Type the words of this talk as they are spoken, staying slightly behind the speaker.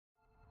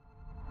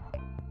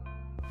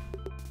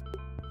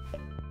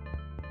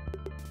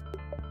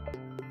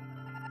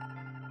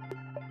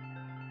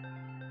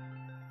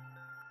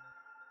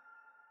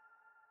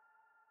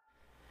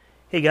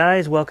Hey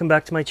guys, welcome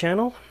back to my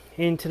channel.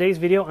 In today's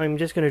video, I'm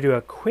just going to do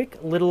a quick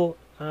little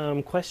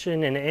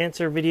question and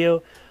answer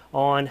video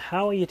on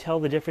how you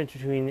tell the difference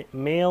between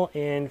male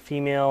and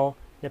female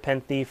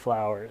Nepenthes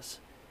flowers.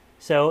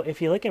 So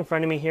if you look in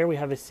front of me here, we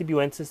have a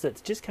Cebuensis that's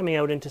just coming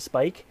out into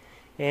spike,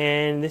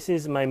 and this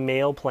is my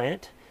male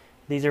plant.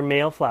 These are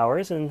male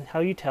flowers, and how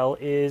you tell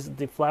is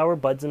the flower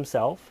buds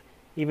themselves.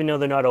 Even though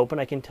they're not open,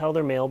 I can tell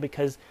they're male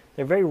because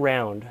they're very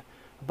round.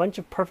 A bunch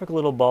of perfect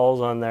little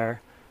balls on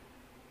there.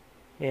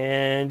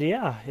 And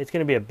yeah, it's going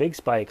to be a big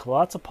spike.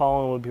 Lots of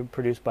pollen will be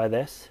produced by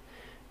this.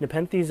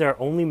 Nepenthes are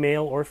only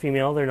male or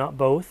female. They're not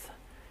both.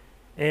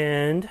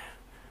 And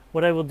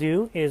what I will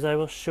do is I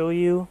will show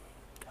you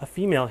a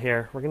female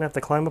here. We're going to have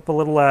to climb up a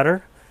little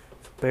ladder.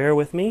 So bear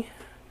with me.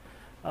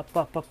 Up,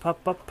 up, up,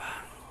 up, up.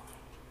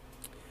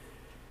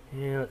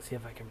 And let's see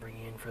if I can bring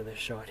you in for this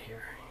shot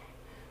here.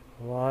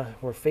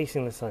 We're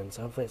facing the sun,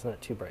 so hopefully it's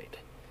not too bright.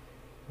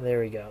 There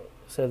we go.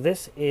 So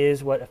this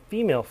is what a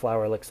female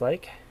flower looks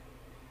like.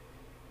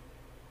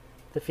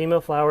 The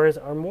female flowers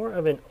are more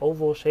of an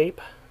oval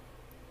shape.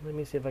 Let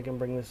me see if I can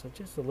bring this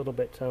just a little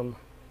bit down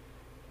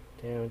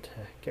to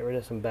get rid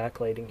of some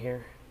backlighting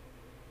here.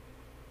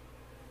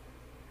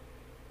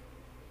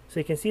 So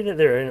you can see that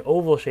they're an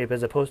oval shape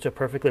as opposed to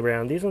perfectly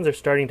round. These ones are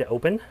starting to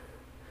open,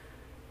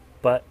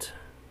 but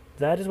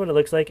that is what it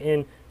looks like.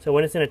 And so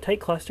when it's in a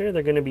tight cluster,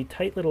 they're going to be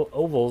tight little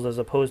ovals as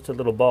opposed to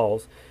little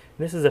balls.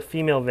 And this is a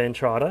female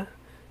ventrata.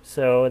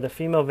 So the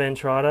female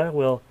ventrata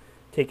will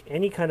take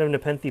any kind of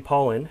Nepenthes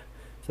pollen.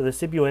 So the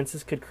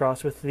Cebuensis could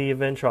cross with the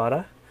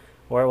ventrata,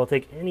 or it will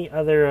take any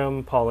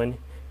other pollen.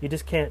 You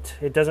just can't,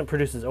 it doesn't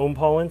produce its own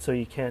pollen, so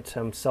you can't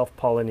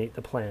self-pollinate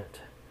the plant.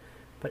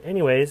 But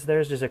anyways,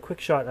 there's just a quick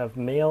shot of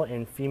male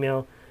and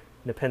female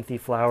Nepenthes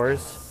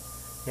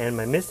flowers. And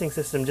my misting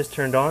system just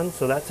turned on,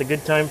 so that's a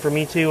good time for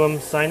me to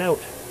sign out.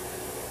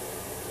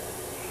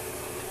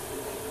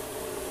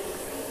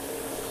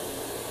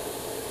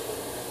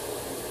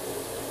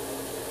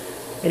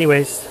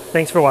 Anyways,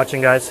 thanks for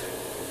watching, guys.